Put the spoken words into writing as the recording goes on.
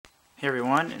Hey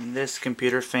everyone, in this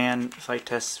computer fan flight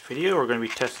test video we're going to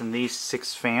be testing these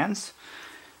 6 fans.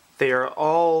 They are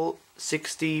all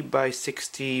 60 by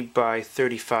 60 by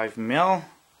 35 mil.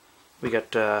 We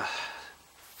got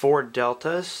 4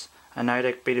 deltas, a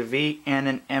Nidec Beta V,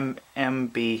 and an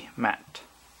MMB mat.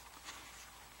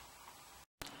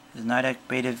 The Nidec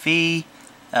Beta V,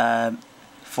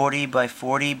 40 by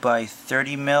 40 by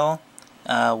 30 mil,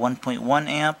 1.1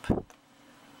 amp.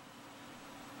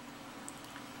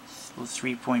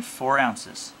 3.4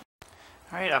 ounces.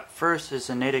 Alright, up first is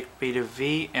a Nidec Beta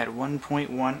V at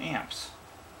 1.1 amps.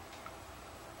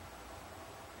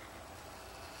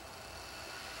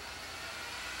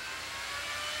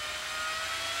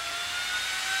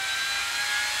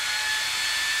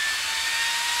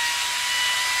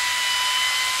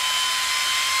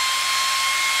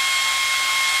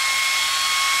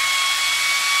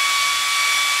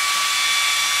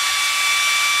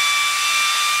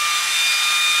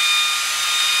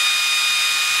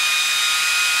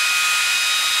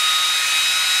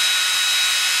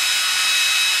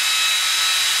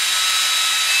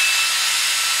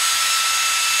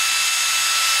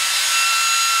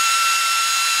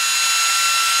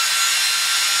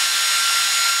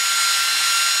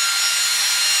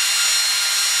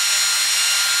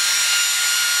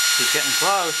 He's getting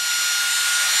close.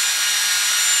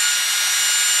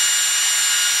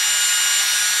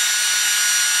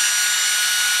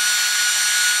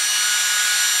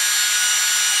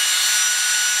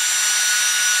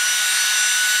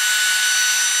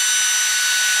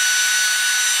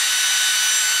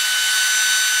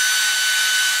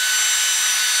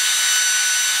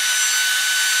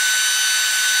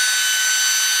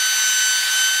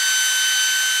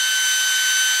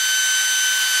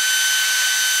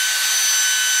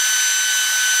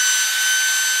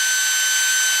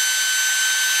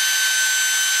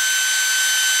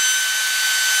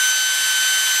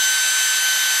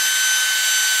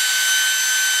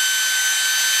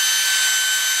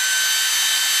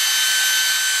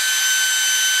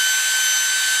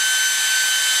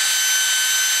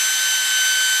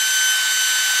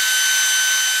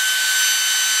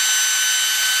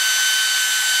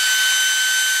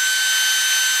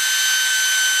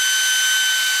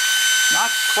 Not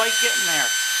quite getting there.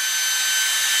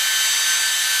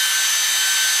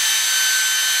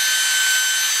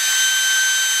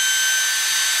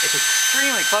 It's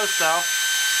extremely close though.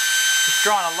 It's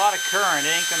drawing a lot of current. It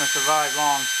ain't gonna survive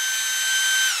long.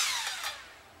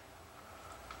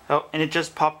 Oh, and it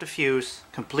just popped a fuse.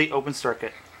 Complete open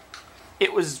circuit.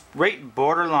 It was right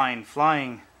borderline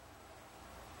flying.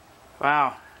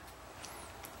 Wow.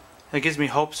 That gives me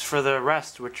hopes for the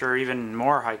rest, which are even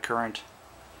more high current.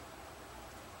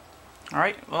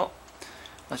 Alright, well,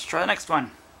 let's try the next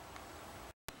one.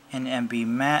 An MB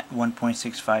mat,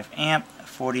 1.65 amp,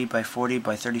 40 by 40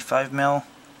 by 35 mil,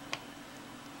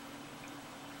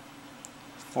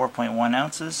 4.1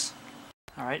 ounces.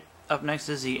 Alright, up next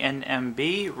is the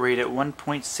NMB, rated at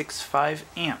 1.65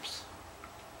 amps.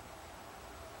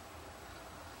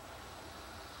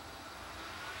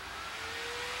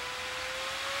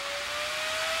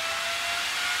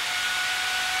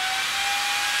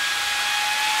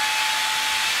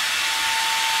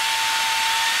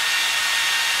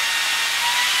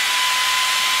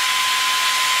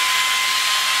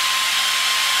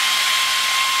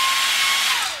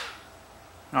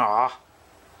 Aww.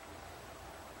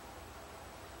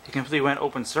 It completely went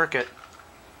open circuit.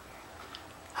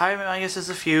 I guess it's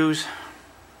a fuse.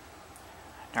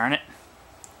 Darn it.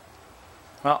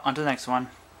 Well, on to the next one.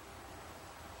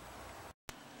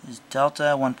 This is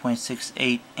Delta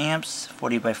 1.68 amps,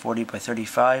 40 by 40 by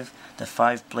 35, the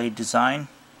 5-blade design.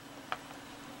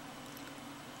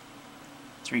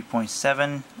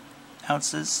 3.7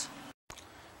 ounces.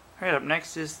 Alright, up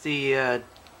next is the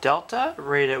Delta,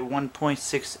 rated at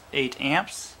 1.68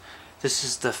 amps. This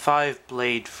is the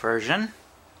 5-blade version.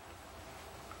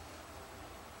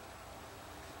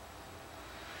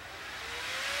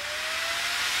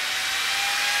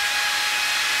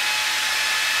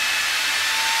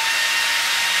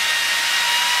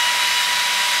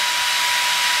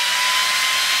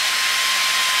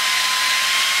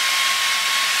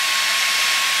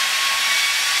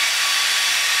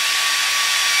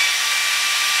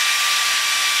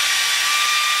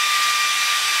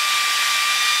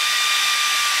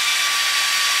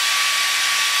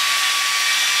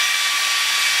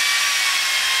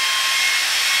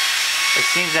 It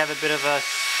seems to have a bit of a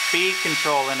speed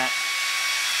control in it.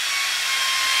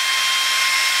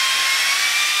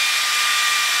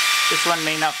 This one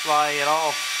may not fly at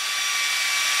all.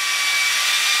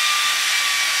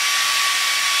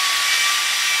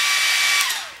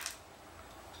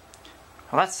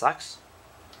 Well, that sucks.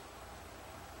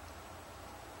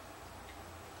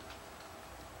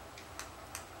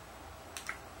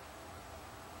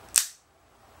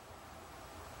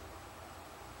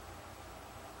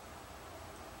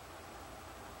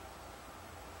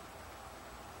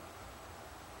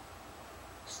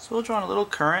 Still drawing a little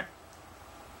current.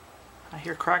 I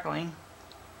hear crackling.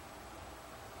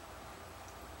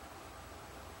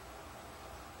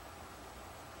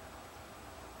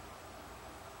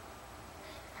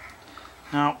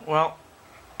 Now, well,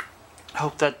 I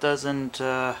hope that doesn't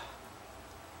hinder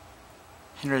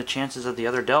the chances of the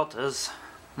other deltas.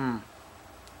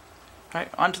 Alright,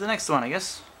 on to the next one, I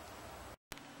guess.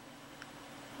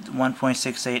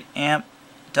 1.68 amp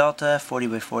delta, 40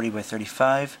 by 40 by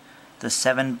 35. The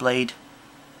 7-blade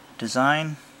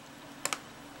design.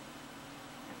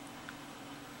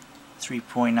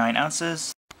 3.9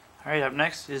 ounces. Alright, up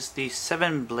next is the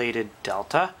 7-bladed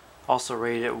delta, also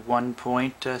rated at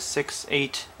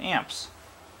 1.68 amps.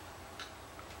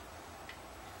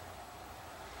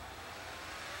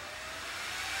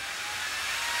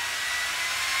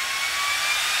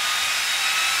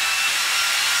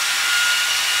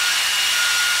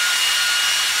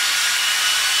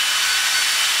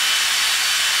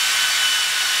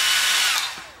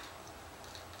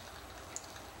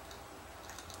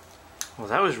 Well,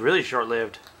 that was really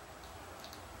short-lived.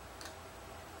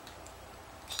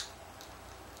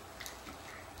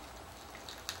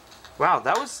 Wow,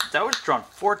 that was drawing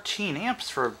 14 amps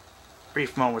for a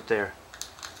brief moment there.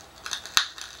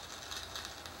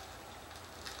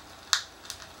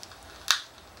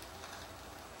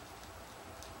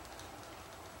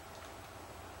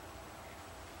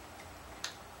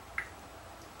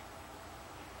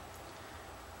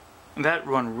 That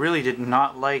one really did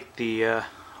not like the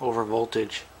over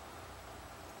voltage.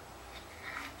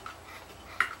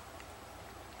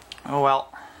 Oh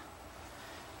well.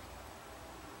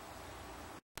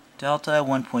 Delta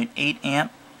 1.8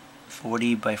 amp,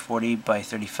 40 by 40 by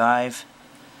 35,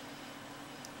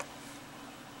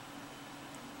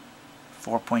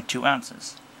 4.2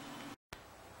 ounces.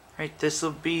 Right, this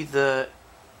will be the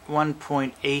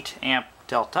 1.8 amp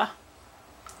delta.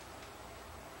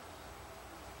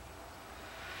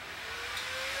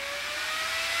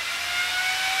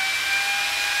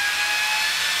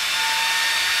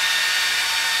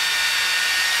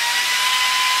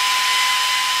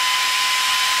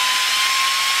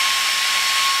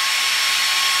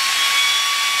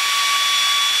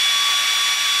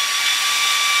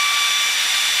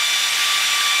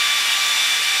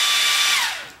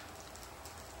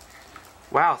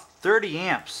 Wow, 30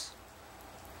 amps.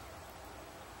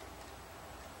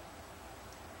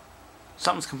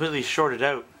 Something's completely shorted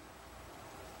out.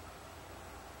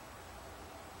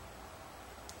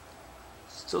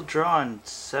 Still drawing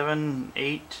 7,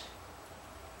 8.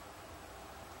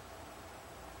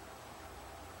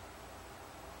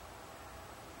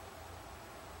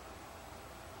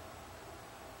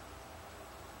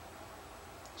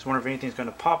 Just wonder if anything's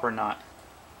going to pop or not.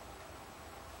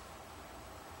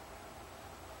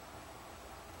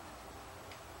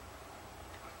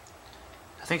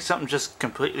 I think something's just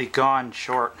completely gone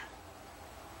short.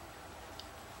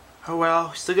 Oh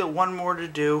well, still got one more to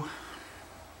do.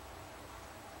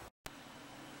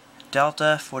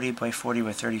 Delta 40 by 40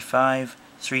 by 35,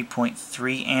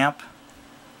 3.3 amp,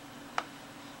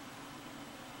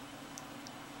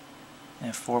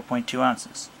 and 4.2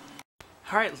 ounces.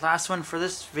 Alright, last one for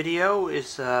this video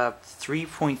is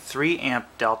 3.3 amp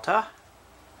delta.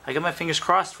 I got my fingers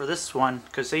crossed for this one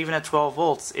because even at 12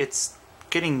 volts it's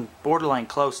getting borderline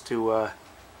close to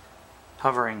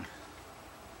hovering.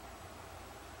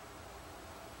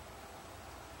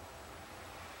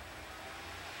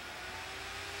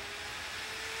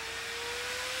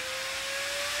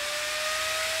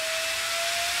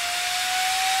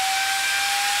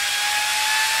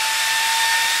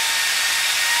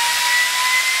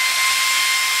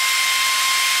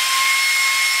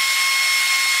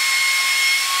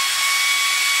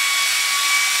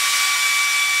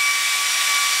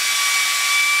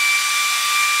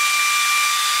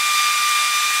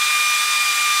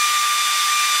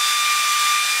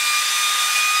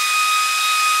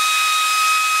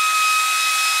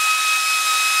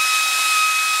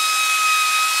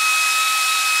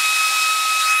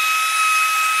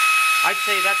 I'd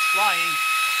say that's flying.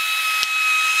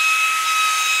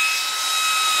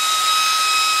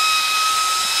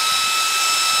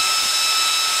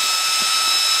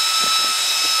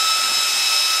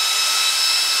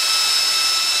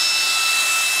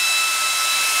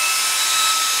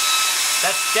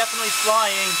 That's definitely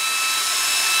flying.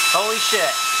 Holy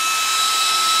shit.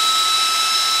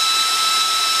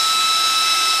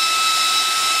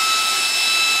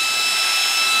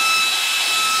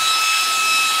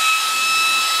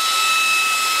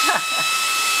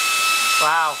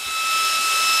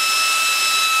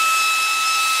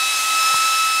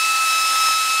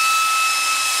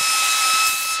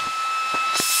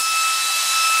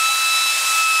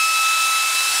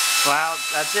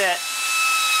 that's it.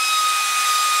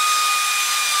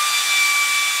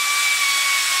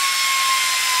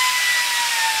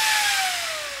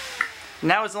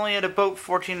 Now it's only at about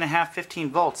 14.5, 15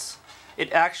 volts.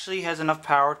 It actually has enough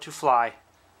power to fly.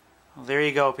 Well, there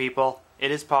you go, people.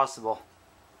 It is possible.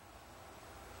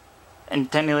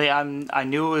 And technically, I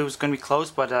knew it was going to be close,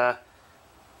 but I'm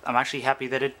actually happy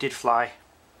that it did fly.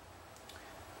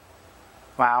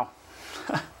 Wow.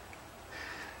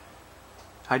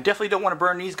 I definitely don't want to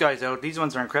burn these guys out. These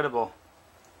ones are incredible.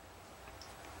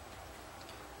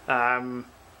 Well,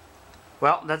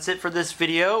 that's it for this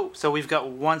video. So we've got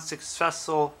one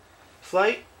successful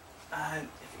flight.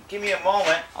 If you give me a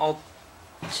moment, I'll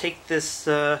take this,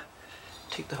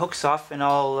 take the hooks off, and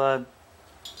I'll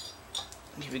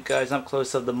give you guys up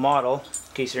close of the model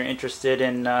in case you're interested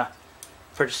in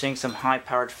purchasing some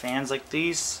high-powered fans like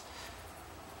these.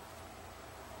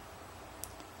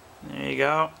 There you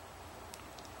go.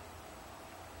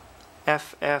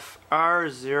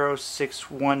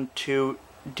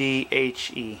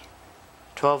 FFR0612DHE.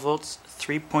 12 volts,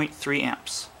 3.3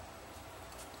 amps.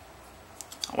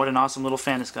 What an awesome little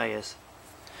fan this guy is.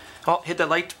 Oh, hit that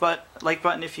like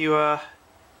button if you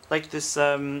liked this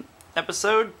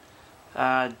episode.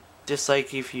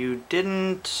 Dislike if you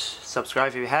didn't. Subscribe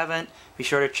if you haven't. Be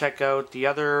sure to check out the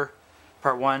other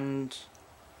part 1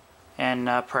 and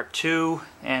part 2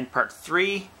 and part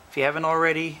 3 if you haven't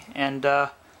already. And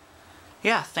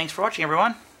yeah, thanks for watching,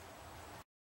 everyone.